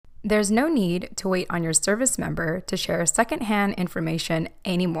There's no need to wait on your service member to share secondhand information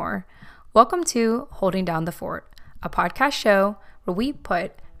anymore. Welcome to Holding Down the Fort, a podcast show where we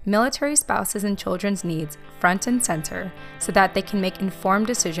put military spouses and children's needs front and center so that they can make informed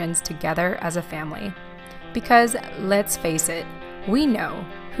decisions together as a family. Because let's face it, we know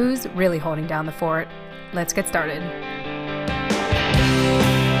who's really holding down the fort. Let's get started.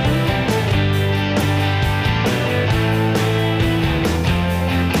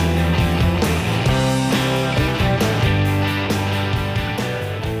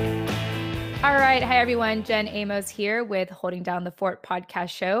 All right. Hi, everyone. Jen Amos here with Holding Down the Fort podcast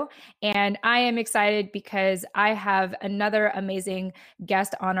show. And I am excited because I have another amazing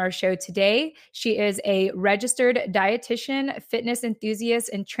guest on our show today. She is a registered dietitian, fitness enthusiast,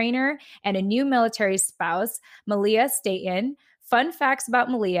 and trainer, and a new military spouse, Malia Staten. Fun facts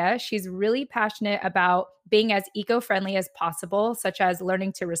about Malia: she's really passionate about being as eco-friendly as possible, such as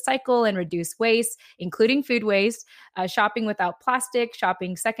learning to recycle and reduce waste, including food waste, shopping without plastic,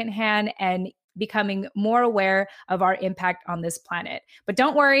 shopping secondhand, and becoming more aware of our impact on this planet. But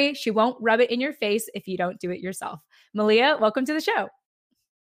don't worry, she won't rub it in your face if you don't do it yourself. Malia, welcome to the show.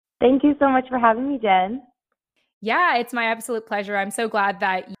 Thank you so much for having me, Jen. Yeah, it's my absolute pleasure. I'm so glad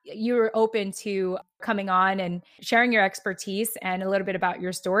that you were open to coming on and sharing your expertise and a little bit about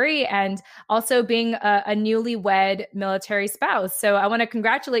your story, and also being a newlywed military spouse. So I want to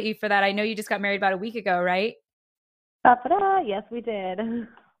congratulate you for that. I know you just got married about a week ago, right? Ta-da! Yes, we did.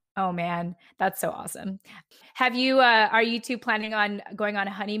 Oh man, that's so awesome. Are you two planning on going on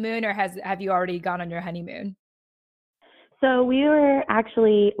a honeymoon, or have you already gone on your honeymoon? So we were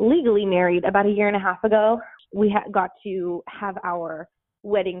actually legally married about a year and a half ago. We got to have our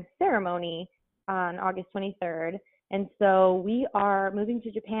wedding ceremony on August 23rd. And so we are moving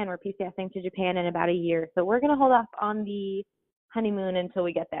to Japan. We're PCSing to Japan in about a year. So we're going to hold off on the honeymoon until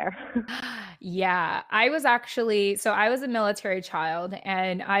we get there. Yeah, I was a military child,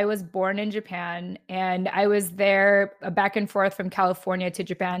 and I was born in Japan, and I was there back and forth from California to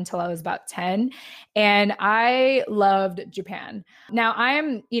Japan until I was about 10, and I loved Japan. Now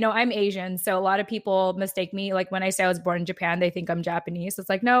I'm Asian, so a lot of people mistake me, like when I say I was born in Japan, they think I'm Japanese. It's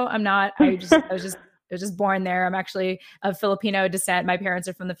like, no, I'm not. I was just born there. I'm actually of Filipino descent. My parents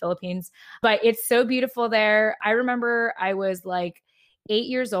are from the Philippines, but it's so beautiful there. I remember I was like 8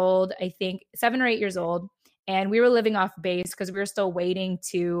 years old, I think 7 or 8 years old. And we were living off base because we were still waiting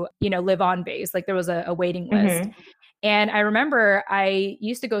to, live on base. Like there was a waiting list. Mm-hmm. And I remember I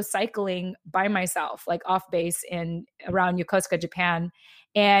used to go cycling by myself, like off base in around Yokosuka, Japan.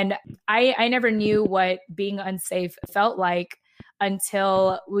 And I never knew what being unsafe felt like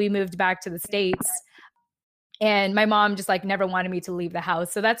until we moved back to the States. And my mom just like never wanted me to leave the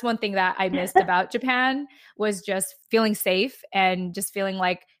house. So that's one thing that I missed about Japan, was just feeling safe and just feeling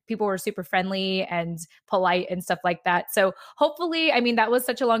like people were super friendly and polite and stuff like that. So hopefully, I mean, that was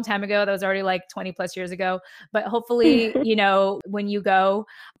such a long time ago. That was already like 20 plus years ago. But hopefully, when you go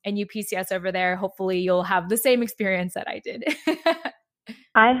and you PCS over there, hopefully you'll have the same experience that I did.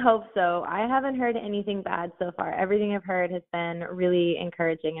 I hope so. I haven't heard anything bad so far. Everything I've heard has been really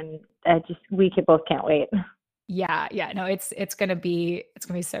encouraging, and we both can't wait. Yeah, no, it's gonna be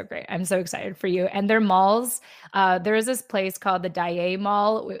so great. I'm so excited for you. And their malls, there is this place called the Daiei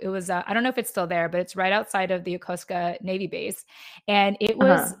Mall. It was I don't know if it's still there, but it's right outside of the Yokosuka Navy base, and it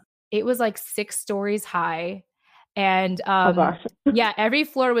was Uh-huh. it was like 6 stories high, and Oh gosh. yeah, every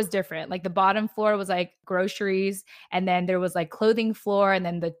floor was different. Like the bottom floor was like groceries, and then there was like clothing floor, and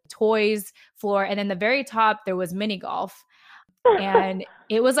then the toys floor, and then the very top there was mini golf, and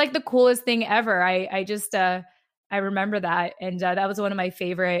it was like the coolest thing ever. I remember that, and that was one of my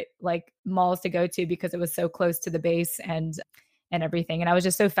favorite like malls to go to because it was so close to the base and everything. And I was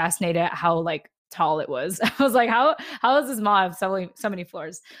just so fascinated at how like tall it was. I was like, how is this mall have so many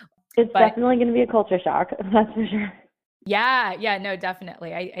floors? It's But definitely going to be a culture shock. That's for sure. yeah, no,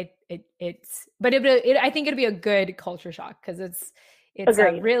 definitely. I think it'd be a good culture shock because it's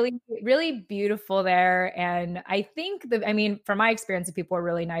Agreed. really, really beautiful there. And I think from my experience, the people are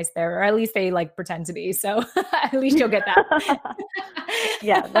really nice there, or at least they like pretend to be. So at least you'll get that.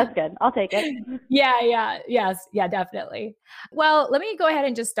 Yeah, that's good. I'll take it. Yes, yeah, definitely. Well, let me go ahead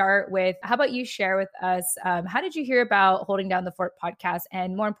and just start with, how about you share with us, how did you hear about Holding Down the Fort podcast?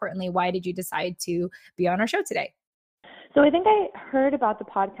 And more importantly, why did you decide to be on our show today? So I think I heard about the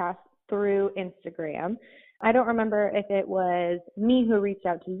podcast through Instagram. I don't remember if it was me who reached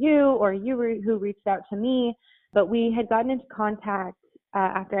out to you or who reached out to me, but we had gotten into contact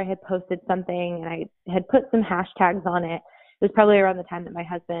after I had posted something and I had put some hashtags on it. It was probably around the time that my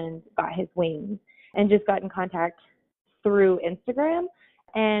husband got his wings, and just got in contact through Instagram.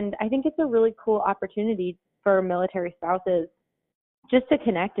 And I think it's a really cool opportunity for military spouses just to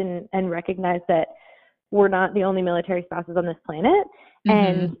connect and recognize that we're not the only military spouses on this planet.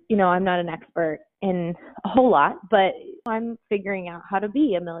 And, I'm not an expert in a whole lot, but I'm figuring out how to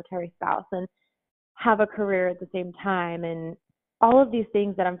be a military spouse and have a career at the same time, and all of these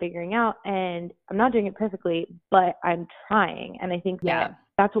things that I'm figuring out. And I'm not doing it perfectly, but I'm trying. And I think that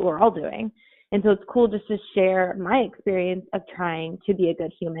that's what we're all doing. And so it's cool just to share my experience of trying to be a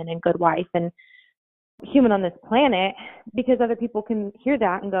good human and good wife and human on this planet, because other people can hear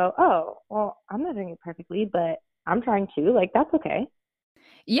that and go, oh, well, I'm not doing it perfectly, but I'm trying to. Like, that's okay.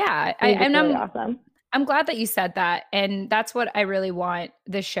 Yeah. It's really awesome. I'm glad that you said that. And that's what I really want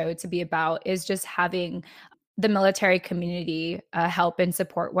the show to be about, is just having the military community help and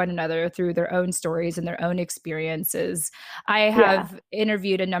support one another through their own stories and their own experiences. I have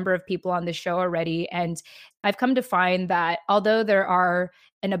interviewed a number of people on the show already, and I've come to find that although there are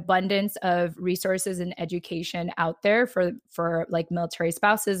an abundance of resources and education out there for like military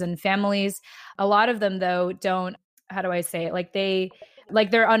spouses and families, a lot of them though don't, how do I say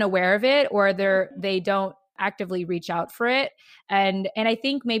it? They're unaware of it, or they don't actively reach out for it. And I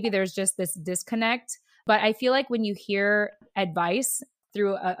think maybe there's just this disconnect. But I feel like when you hear advice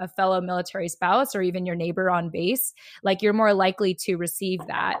through a fellow military spouse or even your neighbor on base, like, you're more likely to receive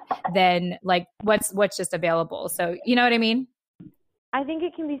that than like what's just available. So you know what I mean? I think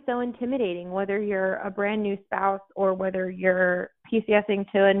it can be so intimidating, whether you're a brand new spouse or whether you're PCSing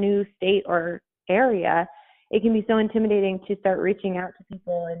to a new state or area. It can be so intimidating to start reaching out to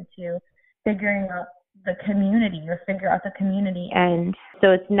people and to figuring out the community or figure out the community. And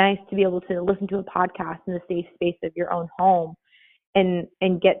so it's nice to be able to listen to a podcast in the safe space of your own home and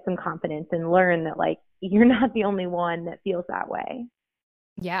get some confidence and learn that, like, you're not the only one that feels that way.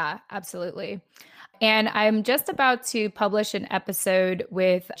 Yeah, absolutely. And I'm just about to publish an episode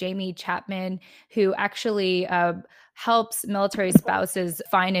with Jamie Chapman, who actually helps military spouses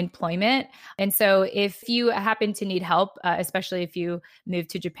find employment. And so if you happen to need help, especially if you move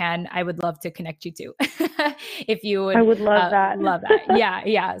to Japan, I would love to connect you to. If you would, I would love that. Love that.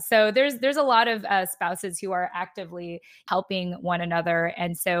 Yeah. So there's a lot of spouses who are actively helping one another.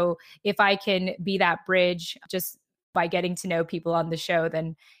 And so if I can be that bridge just by getting to know people on the show,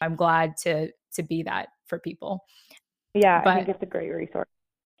 then I'm glad to be that for people. Yeah, I think it's a great resource.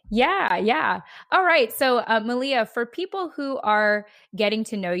 Yeah. All right. So Malia, for people who are getting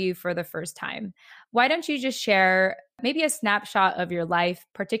to know you for the first time, why don't you just share maybe a snapshot of your life,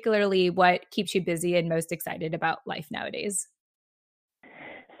 particularly what keeps you busy and most excited about life nowadays?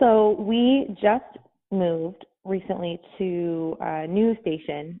 So we just moved recently to a new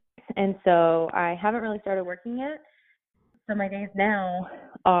station, and so I haven't really started working yet. So my days now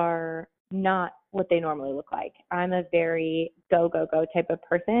are not what they normally look like. I'm a very go type of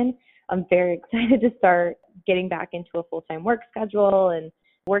person. I'm very excited to start getting back into a full-time work schedule and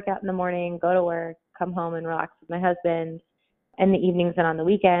work out in the morning, go to work, come home and relax with my husband in the evenings and on the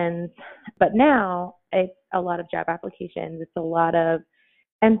weekends. But now it's a lot of job applications. It's a lot of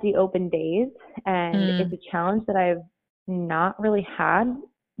empty open days, and it's a challenge that I've not really had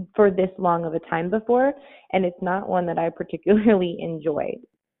for this long of a time before, and it's not one that I particularly enjoy.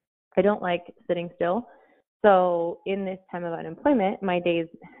 I don't like sitting still. So in this time of unemployment, my days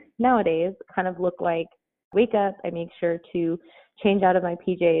nowadays kind of look like wake up, I make sure to change out of my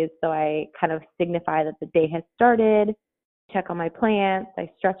PJs so I kind of signify that the day has started, check on my plants, I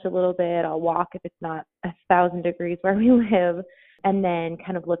stretch a little bit, I'll walk if it's not 1,000 degrees where we live, and then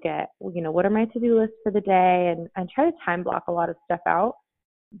kind of look at, what are my to-do lists for the day, and try to time block a lot of stuff out,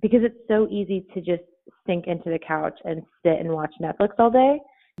 because it's so easy to just sink into the couch and sit and watch Netflix all day.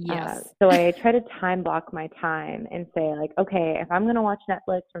 Yes. So I try to time block my time and say, like, okay, if I'm going to watch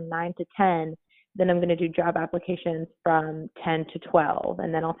Netflix from 9 to 10, then I'm going to do job applications from 10 to 12.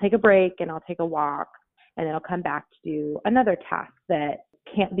 And then I'll take a break and I'll take a walk, and then I'll come back to do another task that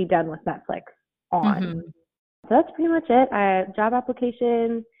can't be done with Netflix on. So that's pretty much it. Job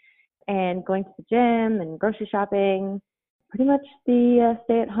applications and going to the gym and grocery shopping. Pretty much the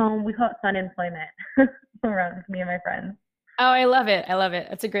stay at home. We call it fun employment around me and my friends. Oh, I love it.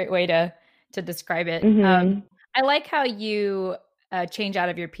 That's a great way to describe it. I like how you change out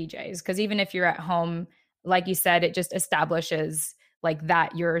of your PJs, because even if you're at home, like you said, it just establishes like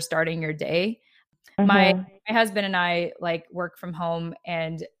that you're starting your day. My husband and I like work from home,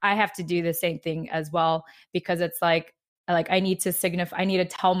 and I have to do the same thing as well, because it's like I need to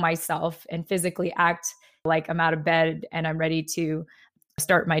tell myself and physically act like I'm out of bed and I'm ready to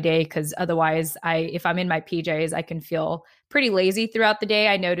start my day, because otherwise if I'm in my PJs, I can feel pretty lazy throughout the day.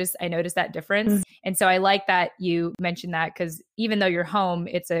 I notice that difference. And so I like that you mentioned that, because even though you're home,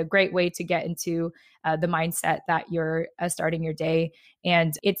 it's a great way to get into the mindset that you're starting your day.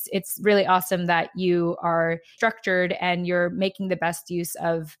 And it's really awesome that you are structured and you're making the best use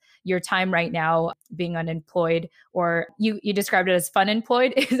of your time right now being unemployed, or you described it as fun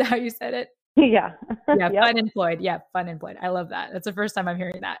employed. Is that how you said it? Yeah. Yeah, Yep. fun employed. Yeah, fun employed. I love that. That's the first time I'm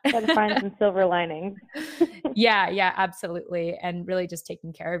hearing that. Gotta find some silver linings. Yeah, absolutely. And really just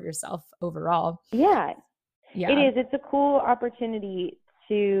taking care of yourself overall. Yeah, Yeah. it is. It's a cool opportunity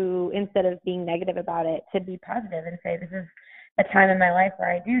to, instead of being negative about it, to be positive and say, this is a time in my life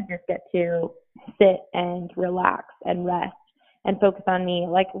where I do just get to sit and relax and rest and focus on me.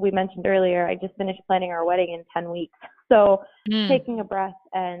 Like we mentioned earlier, I just finished planning our wedding in 10 weeks. So taking a breath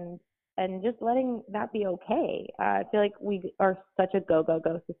and just letting that be okay. I feel like we are such a go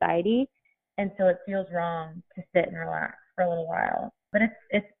society, and so it feels wrong to sit and relax for a little while. But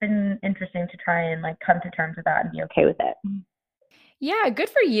it's been interesting to try and like come to terms with that and be okay with it. Yeah, good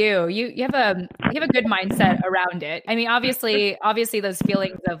for you. You have a good mindset around it. I mean, obviously those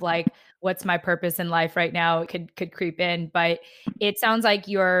feelings of like, what's my purpose in life right now could creep in, but it sounds like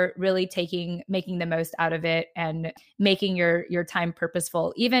you're really making the most out of it and making your time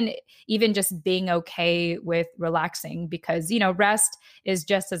purposeful. Even just being okay with relaxing, because rest is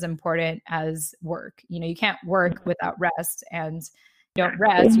just as important as work. You can't work without rest, and don't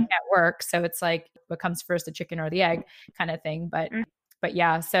rest, you can't work. So it's like, what comes first, the chicken or the egg kind of thing. But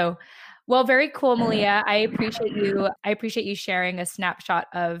yeah, so well, very cool, Malia. I appreciate you sharing a snapshot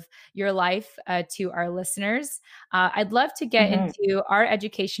of your life to our listeners. I'd love to get into our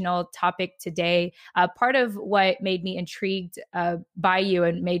educational topic today. Part of what made me intrigued by you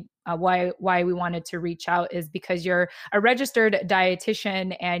and made why we wanted to reach out is because you're a registered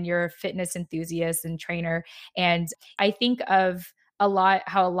dietitian and you're a fitness enthusiast and trainer. And I think of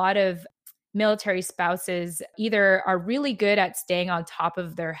how a lot of military spouses either are really good at staying on top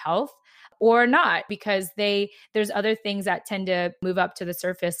of their health or not, because there's other things that tend to move up to the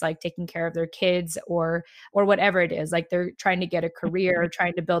surface, like taking care of their kids or whatever it is, like they're trying to get a career or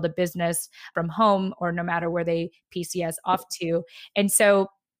trying to build a business from home, or no matter where they PCS off to. And so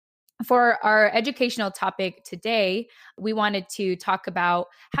for our educational topic today, we wanted to talk about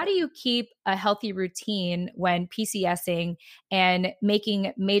how do you keep a healthy routine when PCSing and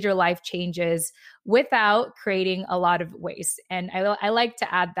making major life changes without creating a lot of waste. And I like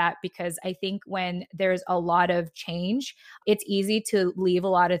to add that because I think when there's a lot of change, it's easy to leave a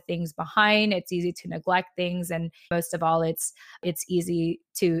lot of things behind. It's easy to neglect things. And most of all, it's easy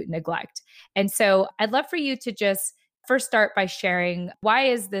to neglect. And so I'd love for you to just first start by sharing, why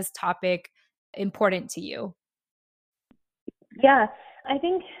is this topic important to you? Yeah, I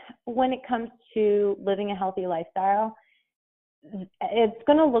think when it comes to living a healthy lifestyle, it's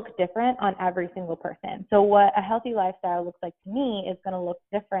going to look different on every single person. So what a healthy lifestyle looks like to me is going to look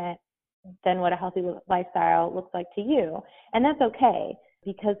different than what a healthy lifestyle looks like to you. And that's okay,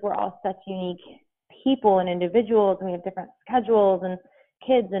 because we're all such unique people and individuals, and we have different schedules and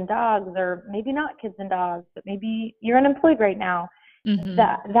kids and dogs, or maybe not kids and dogs, but maybe you're unemployed right now.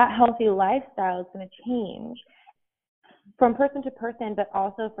 That healthy lifestyle is going to change from person to person, but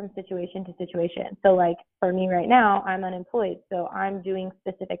also from situation to situation. So like for me right now, I'm unemployed, so I'm doing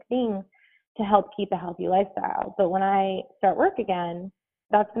specific things to help keep a healthy lifestyle. But when I start work again,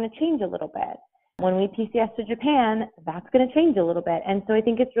 that's going to change a little bit. When we PCS to Japan, that's going to change a little bit. And so I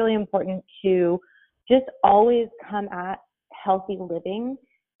think it's really important to just always come at healthy living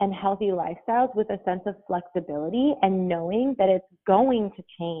and healthy lifestyles with a sense of flexibility and knowing that it's going to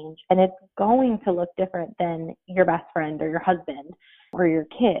change and it's going to look different than your best friend or your husband or your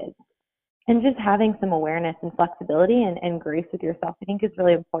kids. And just having some awareness and flexibility and grace with yourself, I think, is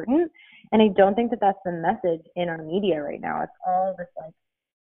really important. And I don't think that that's the message in our media right now. It's all this like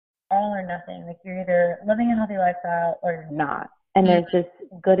all or nothing. Like you're either living a healthy lifestyle or you're not. And there's this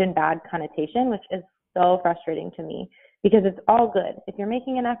good and bad connotation, which is so frustrating to me, because it's all good. If you're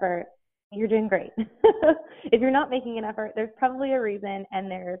making an effort, you're doing great. If you're not making an effort, there's probably a reason,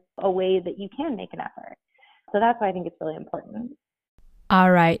 and there's a way that you can make an effort. So that's why I think it's really important.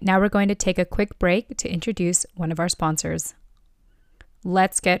 All right, now we're going to take a quick break to introduce one of our sponsors.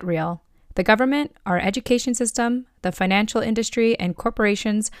 Let's get real. The government, our education system, the financial industry, and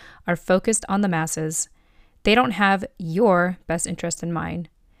corporations are focused on the masses. They don't have your best interest in mind.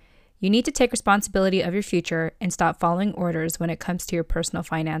 You need to take responsibility of your future and stop following orders when it comes to your personal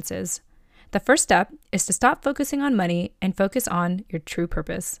finances. The first step is to stop focusing on money and focus on your true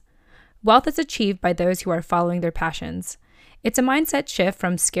purpose. Wealth is achieved by those who are following their passions. It's a mindset shift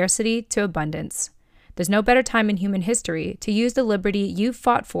from scarcity to abundance. There's no better time in human history to use the liberty you've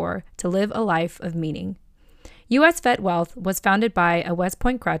fought for to live a life of meaning. US Vet Wealth was founded by a West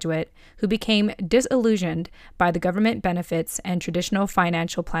Point graduate who became disillusioned by the government benefits and traditional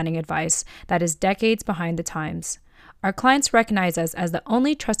financial planning advice that is decades behind the times. Our clients recognize us as the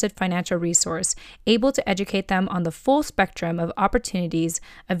only trusted financial resource able to educate them on the full spectrum of opportunities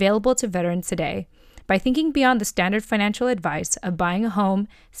available to veterans today. By thinking beyond the standard financial advice of buying a home,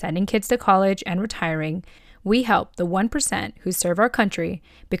 sending kids to college, and retiring, we help the 1% who serve our country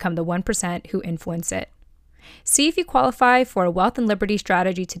become the 1% who influence it. See if you qualify for a wealth and liberty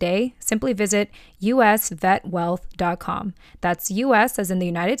strategy today. Simply visit usvetwealth.com. That's US as in the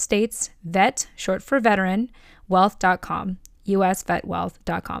United States, vet, short for veteran, wealth.com,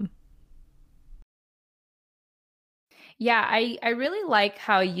 usvetwealth.com. Yeah, I really like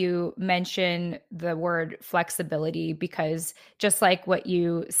how you mention the word flexibility, because just like what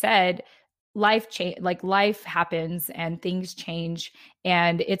you said, life happens and things change,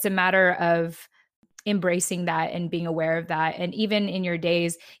 and it's a matter of embracing that and being aware of that. And even in your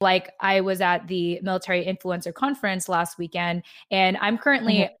days, like I was at the military influencer conference last weekend, and I'm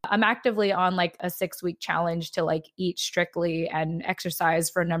actively on like a 6-week challenge to like eat strictly and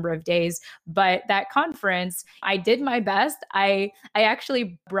exercise for a number of days. But that conference, I did my best. I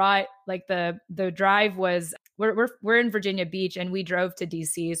actually brought like the drive was we're in Virginia Beach and we drove to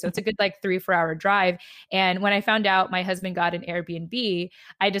DC. So it's a good like 3-4 hour drive. And when I found out my husband got an Airbnb,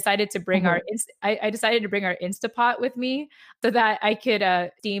 I decided to bring I decided to bring our Instapot with me so that I could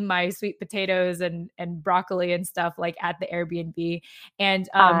steam my sweet potatoes and broccoli and stuff like at the Airbnb. And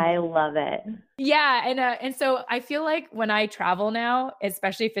I love it. yeah, and so I feel like when I travel now,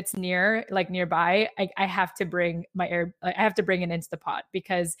 especially if it's nearby, I have to bring I have to bring an Instapot,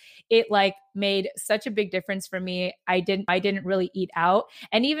 because it like made such a big difference for me. I didn't really eat out,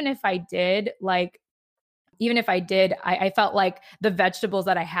 and even if I did, I felt like the vegetables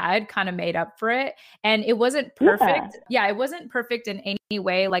that I had kind of made up for it. And it wasn't perfect. Yeah, it wasn't perfect in any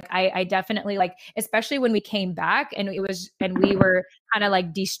way. Like I definitely like, especially when we came back and we were kind of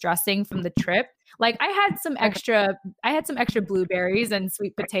like de-stressing from the trip. Like I had some extra blueberries and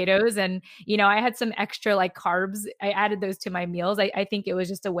sweet potatoes, and I had some extra like carbs. I added those to my meals. I think it was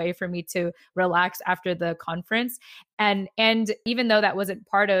just a way for me to relax after the conference. And even though that wasn't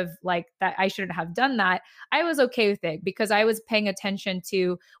part of like that, I shouldn't have done that, I was okay with it because I was paying attention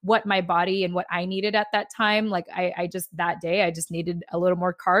to what my body and what I needed at that time. Like I just needed a little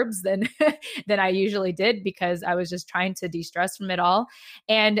more carbs than than I usually did, because I was just trying to de-stress from it all.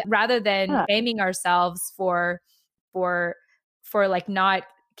 And rather than blaming ourselves for like not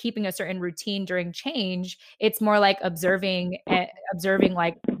keeping a certain routine during change, it's more like observing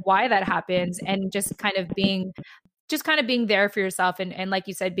like why that happens, and just kind of being there for yourself, and like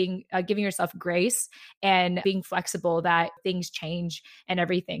you said, being giving yourself grace and being flexible that things change and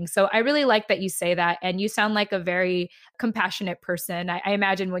everything. So I really like that you say that, and you sound like a very compassionate person. I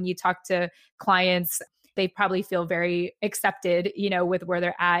imagine when you talk to clients, they probably feel very accepted, with where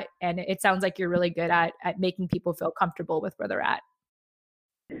they're at, and it sounds like you're really good at making people feel comfortable with where they're at.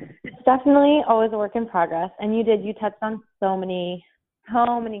 It's definitely always a work in progress, and you touched on so many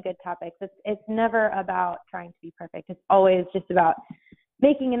good topics. It's never about trying to be perfect. It's always just about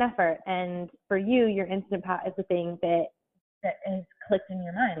making an effort. And for you, your Instant Pot is the thing that is clicked in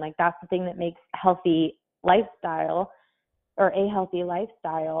your mind. Like that's the thing that makes a healthy lifestyle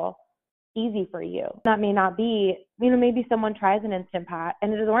easy for you. That may not be, maybe someone tries an Instant Pot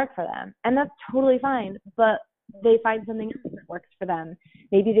and it doesn't work for them, and that's totally fine, but they find something else that works for them.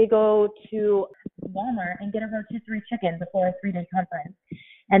 Maybe they go to Walmart and get a rotisserie chicken before a 3-day conference,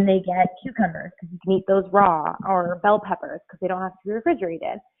 and they get cucumbers because you can eat those raw, or bell peppers because they don't have to be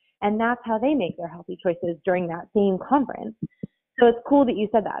refrigerated. And that's how they make their healthy choices during that same conference. So it's cool that you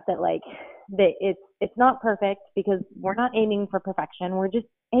said that it's not perfect, because we're not aiming for perfection. We're just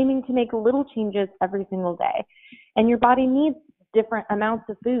aiming to make little changes every single day. And your body needs different amounts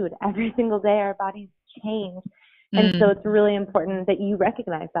of food every single day. Our bodies change. And so it's really important that you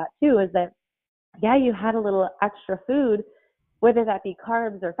recognize that too, is that, yeah, you had a little extra food, whether that be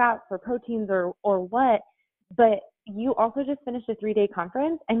carbs or fats or proteins or what, but you also just finished a 3-day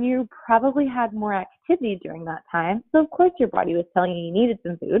conference and you probably had more activity during that time. So of course your body was telling you needed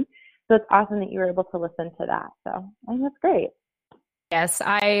some food. So it's awesome that you were able to listen to that. So I think that's great. Yes,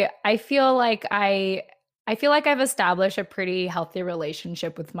 I feel like I've established a pretty healthy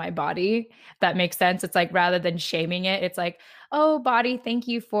relationship with my body. That makes sense. It's like, rather than shaming it, it's like, oh, body, thank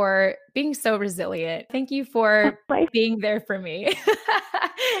you for being so resilient. Thank you for being there for me.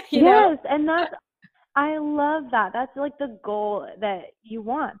 Yes, and I love that. That's like the goal that you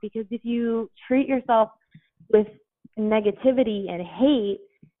want, because if you treat yourself with negativity and hate,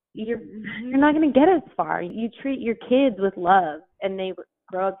 you're not going to get as far. You treat your kids with love and they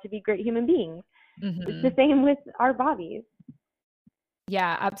grow up to be great human beings. It's the same with our bodies.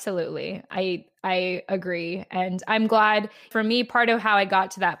 Yeah, absolutely. I agree. And I'm glad, for me, part of how I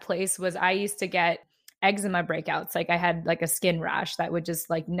got to that place was I used to get eczema breakouts. Like I had like a skin rash that would just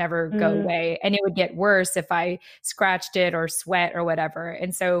like never go away, and it would get worse if I scratched it or sweat or whatever.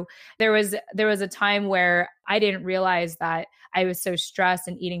 And so there was a time where I didn't realize that I was so stressed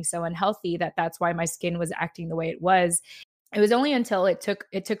and eating so unhealthy that that's why my skin was acting the way it was. It was only until it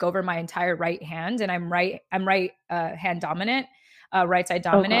took over my entire right hand, and I'm right hand dominant, right side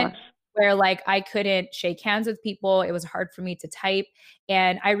dominant, where like I couldn't shake hands with people. It was hard for me to type,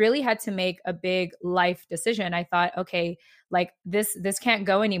 and I really had to make a big life decision. I thought, okay, like this can't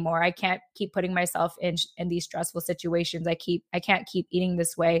go anymore. I can't keep putting myself in these stressful situations. I can't keep eating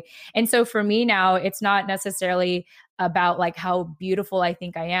this way. And so for me now, it's not necessarily about like how beautiful I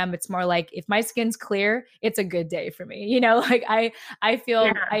think I am. It's more like if my skin's clear, it's a good day for me. Like I feel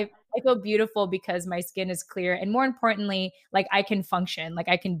I feel beautiful because my skin is clear, and more importantly, like I can function, like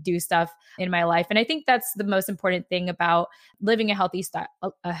I can do stuff in my life. And I think that's the most important thing about living a healthy style,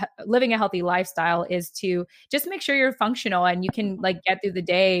 living a healthy lifestyle, is to just make sure you're functional and you can like get through the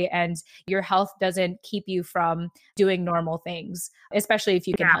day, and your health doesn't keep you from doing normal things, especially if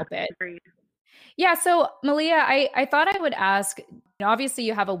you can help it. Agreed. Yeah. So, Malia, I thought I would ask. Obviously,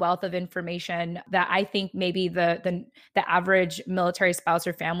 you have a wealth of information that I think maybe the average military spouse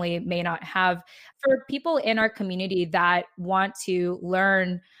or family may not have. For people in our community that want to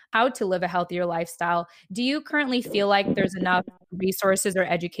learn how to live a healthier lifestyle, do you currently feel like there's enough resources or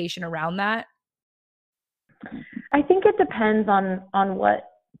education around that? I think it depends on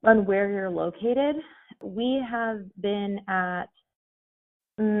where you're located. We have been at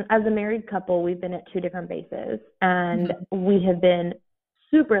as a married couple, we've been at 2 different bases, and we have been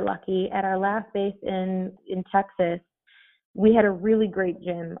super lucky. At our last base in Texas, we had a really great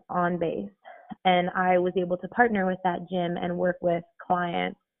gym on base, and I was able to partner with that gym and work with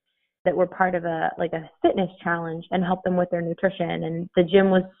clients that were part of a fitness challenge and help them with their nutrition. And the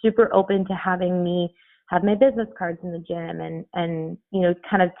gym was super open to having me have my business cards in the gym and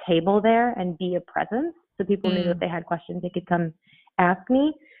kind of table there and be a presence, so people knew if they had questions they could come ask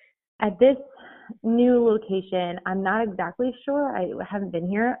me. At this new location, I'm not exactly sure. I haven't been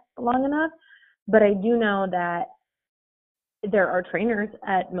here long enough, but I do know that there are trainers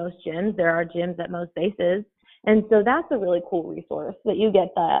at most gyms. There are gyms at most bases. And so that's a really cool resource, that you get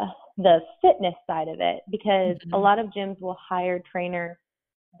the fitness side of it, because a lot of gyms will hire trainers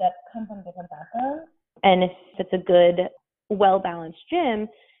that come from different backgrounds. And if it's a good, well-balanced gym,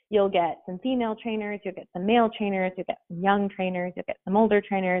 you'll get some female trainers, you'll get some male trainers, you'll get some young trainers, you'll get some older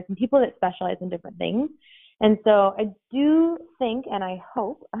trainers, and people that specialize in different things. And so I do think, and I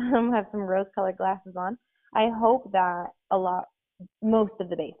hope, I have some rose-colored glasses on, I hope that most of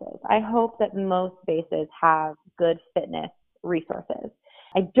the bases, I hope that most bases have good fitness resources.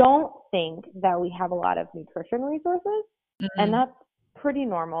 I don't think that we have a lot of nutrition resources, and that's pretty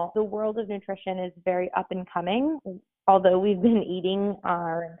normal. The world of nutrition is very up and coming. Although we've been eating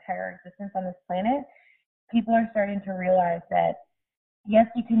our entire existence on this planet, people are starting to realize that, yes,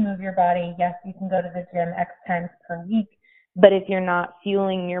 you can move your body. Yes, you can go to the gym X times per week. But if you're not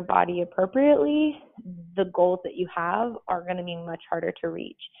fueling your body appropriately, the goals that you have are going to be much harder to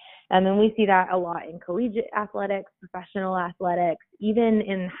reach. And then we see that a lot in collegiate athletics, professional athletics, even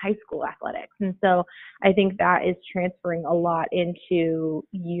in high school athletics. And so I think that is transferring a lot into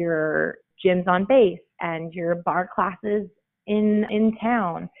your gyms on base and your bar classes in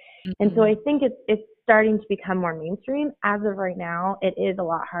town. And so I think it's starting to become more mainstream. As of right now, it is a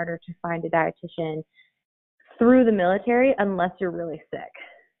lot harder to find a dietitian through the military unless you're really sick.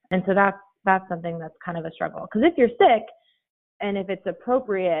 And so that's something that's kind of a struggle. Because if you're sick and if it's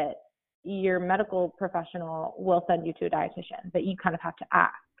appropriate, your medical professional will send you to a dietitian, but you kind of have to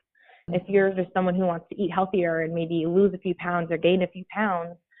ask. If you're just someone who wants to eat healthier and maybe lose a few pounds or gain a few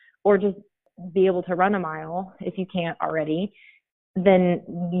pounds, or just be able to run a mile if you can't already, then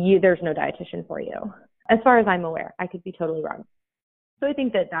there's no dietitian for you. As far as I'm aware, I could be totally wrong. So I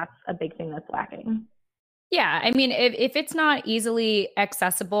think that that's a big thing that's lacking. Yeah. I mean, if it's not easily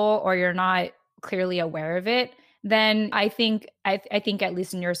accessible or you're not clearly aware of it, then I think at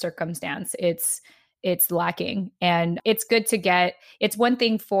least in your circumstance, it's lacking. And it's good to get, it's one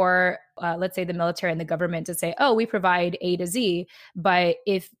thing for, let's say the military and the government to say, oh, we provide A to Z. But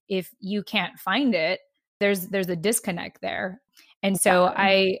if you can't find it, there's a disconnect there. And so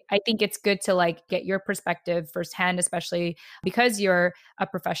Exactly. I think it's good to like get your perspective firsthand, especially because you're a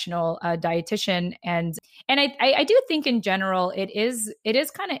professional dietitian. And I do think in general it is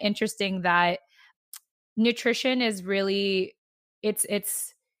kind of interesting that nutrition is really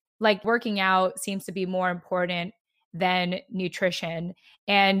it's like working out seems to be more important than nutrition.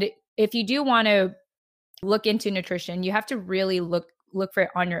 And if you do want to look into nutrition, you have to really look for it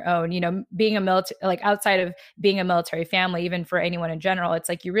on your own. Being a military, like outside of being a military family, even for anyone in general, it's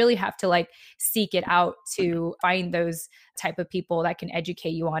like you really have to like seek it out to find those type of people that can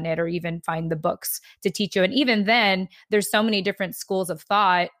educate you on it, or even find the books to teach you. And even then, there's so many different schools of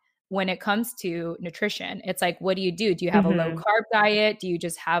thought when it comes to nutrition. It's like, what do you do? Do you have a low Hmm. carb diet? Do you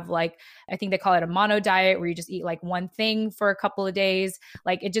just have like, I think they call it a mono diet, where you just eat like one thing for a couple of days?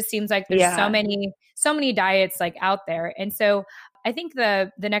 Like, it just seems like there's Yeah. so many diets like out there. And so I think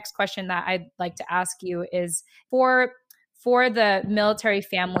the next question that I'd like to ask you is for the military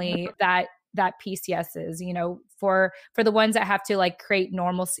family that PCS is, for the ones that have to like create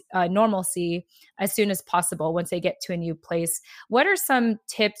normalcy as soon as possible once they get to a new place. What are some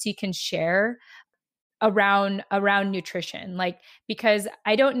tips you can share around nutrition? Like, because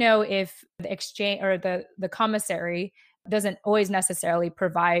I don't know if the exchange or the commissary doesn't always necessarily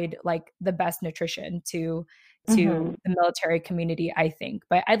provide like the best nutrition to Hmm. the military community, I think.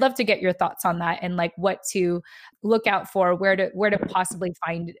 But I'd love to get your thoughts on that, and like what to look out for, where to possibly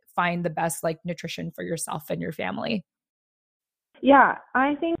find the best like nutrition for yourself and your family. Yeah,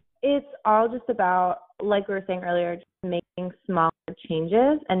 I think it's all just about, like we were saying earlier, just making smaller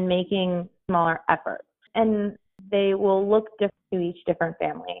changes and making smaller efforts. And they will look different to each different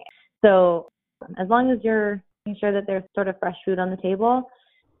family. So as long as you're making sure that there's sort of fresh food on the table,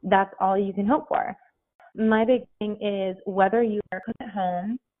 that's all you can hope for. My big thing is whether you are cooking at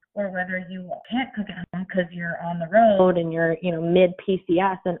home or whether you can't cook at home because you're on the road and you're, mid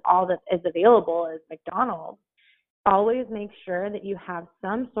PCS and all that is available is McDonald's. Always make sure that you have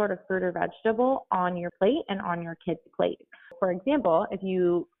some sort of fruit or vegetable on your plate and on your kid's plate. For example, if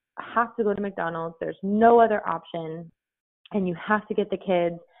you have to go to McDonald's, there's no other option, and you have to get the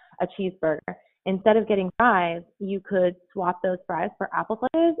kids a cheeseburger. Instead of getting fries, you could swap those fries for apple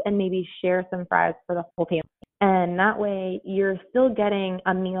slices and maybe share some fries for the whole family. And that way, you're still getting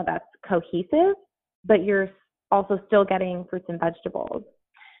a meal that's cohesive, but you're also still getting fruits and vegetables.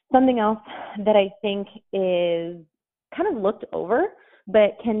 Something else that I think is kind of looked over,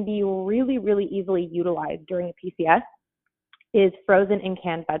 but can be really, really easily utilized during a PCS is frozen and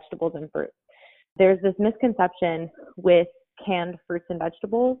canned vegetables and fruits. There's this misconception with canned fruits and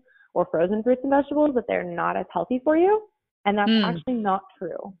vegetables or frozen fruits and vegetables that they're not as healthy for you, and that's Mm, actually not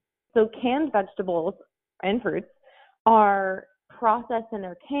true. So canned vegetables and fruits are processed and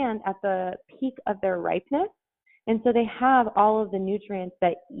they're canned at the peak of their ripeness, and so they have all of the nutrients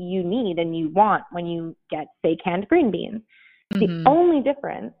that you need and you want when you get, say, canned green beans. The hmm. only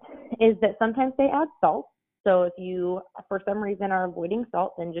difference is that sometimes they add salt. So if you, for some reason, are avoiding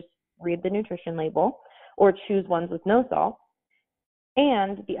salt, then just read the nutrition label or choose ones with no salt.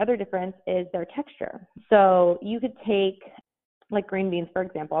 And the other difference is their texture. So you could take, like green beans, for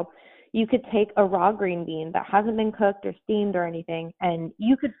example, you could take a raw green bean that hasn't been cooked or steamed or anything, and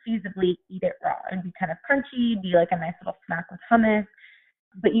you could feasibly eat it raw and be kind of crunchy, be like a nice little snack with hummus.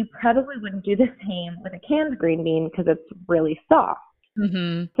 But you probably wouldn't do the same with a canned green bean because it's really soft.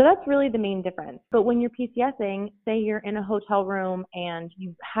 Hmm. So that's really the main difference. But when you're PCSing, say you're in a hotel room and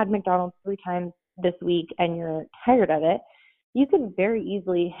you've had McDonald's 3 times this week and you're tired of it, you could very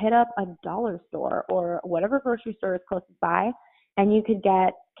easily hit up a dollar store or whatever grocery store is closest by, and you could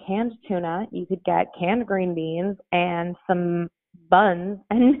get canned tuna, you could get canned green beans and some buns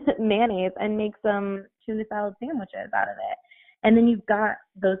and mayonnaise and make some tuna salad sandwiches out of it. And then you've got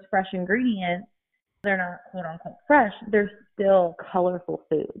those fresh ingredients. They're not quote unquote fresh, they're still colorful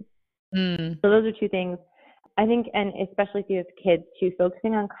foods. Mm. So those are two things I think, and especially if you have kids too,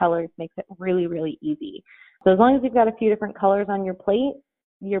 focusing on colors makes it really, really easy. So as long as you've got a few different colors on your plate,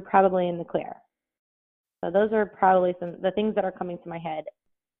 you're probably in the clear. So those are probably some the things that are coming to my head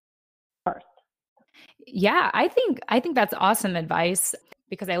first. Yeah, I think that's awesome advice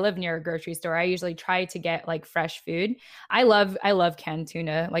because I live near a grocery store. I usually try to get like fresh food. I love canned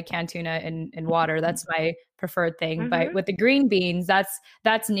tuna, like canned tuna and water. That's my preferred thing. But Mhm. with the green beans,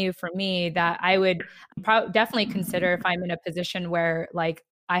 that's new for me that I would definitely consider if I'm in a position where like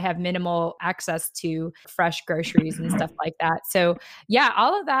I have minimal access to fresh groceries and stuff like that. So yeah,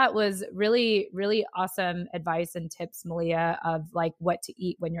 all of that was really, really awesome advice and tips, Malia, of like what to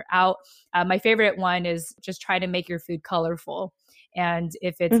eat when you're out. My favorite one is just try to make your food colorful. And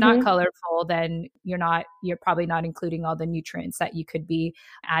if it's not colorful, then you're probably not including all the nutrients that you could be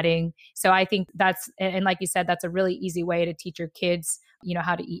adding. So I think and like you said, that's a really easy way to teach your kids,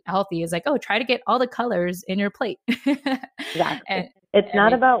 how to eat healthy, is like, oh, try to get all the colors in your plate. Exactly. It's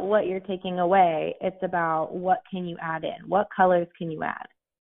not about what you're taking away. It's about what can you add in? What colors can you add?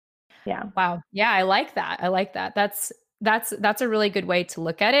 Yeah. Wow. Yeah, I like that. That's a really good way to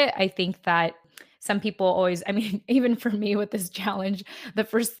look at it. I think that some people always, even for me with this challenge, the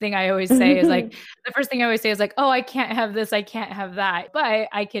first thing I always say is like, oh, I can't have this, I can't have that, but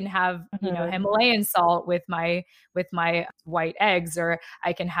I can have, Himalayan salt with my white eggs, or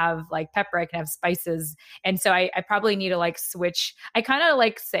I can have like pepper, I can have spices. And so I probably need to like switch. I kind of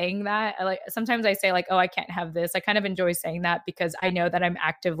like saying that. Sometimes I say like, oh, I can't have this. I kind of enjoy saying that because I know that I'm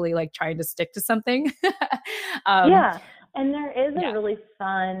actively like trying to stick to something. Yeah. And there is a really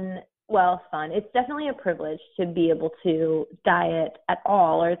fun. It's definitely a privilege to be able to diet at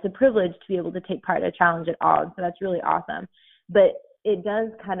all, or it's a privilege to be able to take part in a challenge at all. So that's really awesome. But it does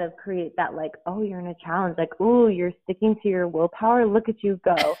kind of create that like, oh, you're in a challenge, like, oh, you're sticking to your willpower. Look at you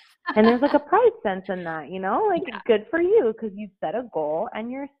go. And there's like a pride sense in that, good for you because you set a goal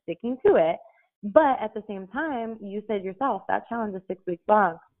and you're sticking to it. But at the same time, you said yourself, that challenge is 6 weeks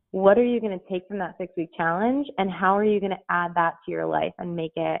long. What are you going to take from that 6-week challenge, and how are you going to add that to your life and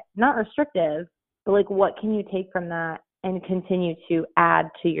make it not restrictive, but like what can you take from that and continue to add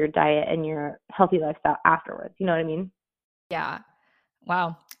to your diet and your healthy lifestyle afterwards? You know what I mean? Yeah.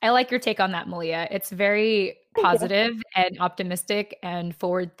 Wow. I like your take on that, Malia. It's very positive and optimistic and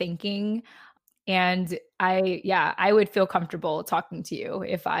forward thinking. And I would feel comfortable talking to you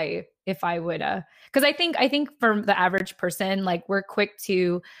if I would, because I think for the average person, like we're quick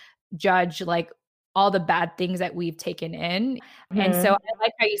to judge like all the bad things that we've taken in. And so I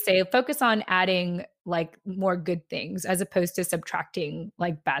like how you say, focus on adding like more good things as opposed to subtracting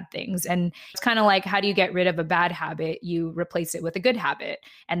like bad things. And it's kind of like, how do you get rid of a bad habit? You replace it with a good habit.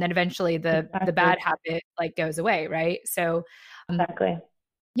 And then eventually the bad habit like goes away. Right. So exactly.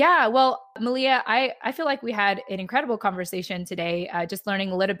 Yeah. Well, Malia, I feel like we had an incredible conversation today, just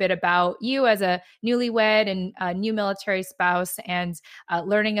learning a little bit about you as a newlywed and a new military spouse, and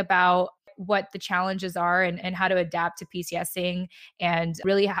learning about what the challenges are and how to adapt to PCSing, and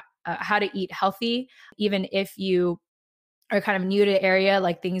really how to eat healthy, even if you are kind of new to the area,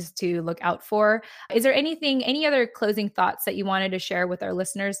 like things to look out for. Is there any other closing thoughts that you wanted to share with our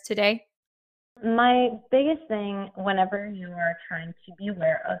listeners today? My biggest thing whenever you are trying to be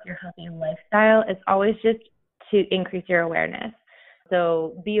aware of your healthy lifestyle is always just to increase your awareness.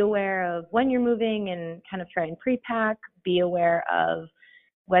 So be aware of when you're moving and kind of try and pre-pack. Be aware of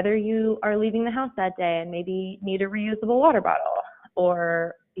whether you are leaving the house that day and maybe need a reusable water bottle,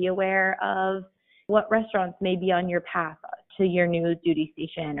 or be aware of what restaurants may be on your path to your new duty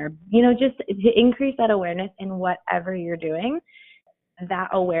station, or, just to increase that awareness in whatever you're doing. That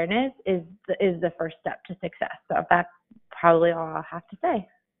awareness is the first step to success. So that's probably all I'll have to say.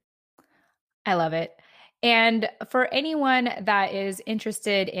 I love it. And for anyone that is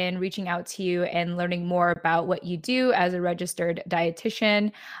interested in reaching out to you and learning more about what you do as a registered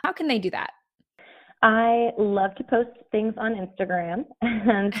dietitian, how can they do that? I love to post things on Instagram.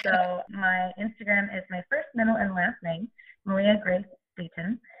 And so my Instagram is my first, middle, and last name, Malia Grace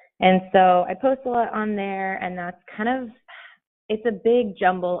Dayton. And so I post a lot on there, and that's it's a big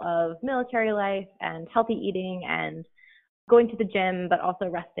jumble of military life and healthy eating and going to the gym, but also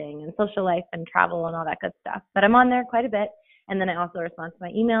resting and social life and travel and all that good stuff. But I'm on there quite a bit. And then I also respond to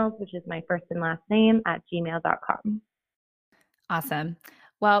my emails, which is my first and last name @gmail.com. Awesome.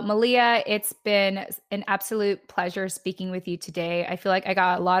 Well, Malia, it's been an absolute pleasure speaking with you today. I feel like I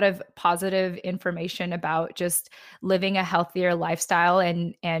got a lot of positive information about just living a healthier lifestyle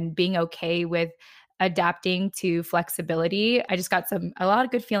and being okay with adapting to flexibility. I just got a lot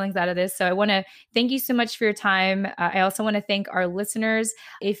of good feelings out of this. So I want to thank you so much for your time. I also want to thank our listeners.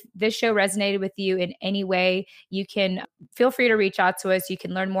 If this show resonated with you in any way, you can feel free to reach out to us. You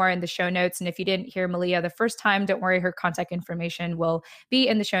can learn more in the show notes. And if you didn't hear Malia the first time, don't worry, her contact information will be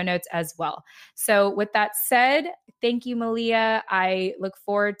in the show notes as well. So with that said, thank you, Malia. I look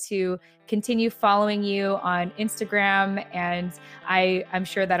forward to continue following you on Instagram, and I'm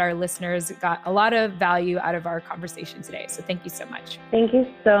sure that our listeners got a lot of value out of our conversation today. So thank you so much. Thank you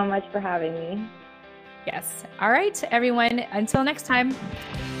so much for having me. Yes. All right, everyone. Until next time.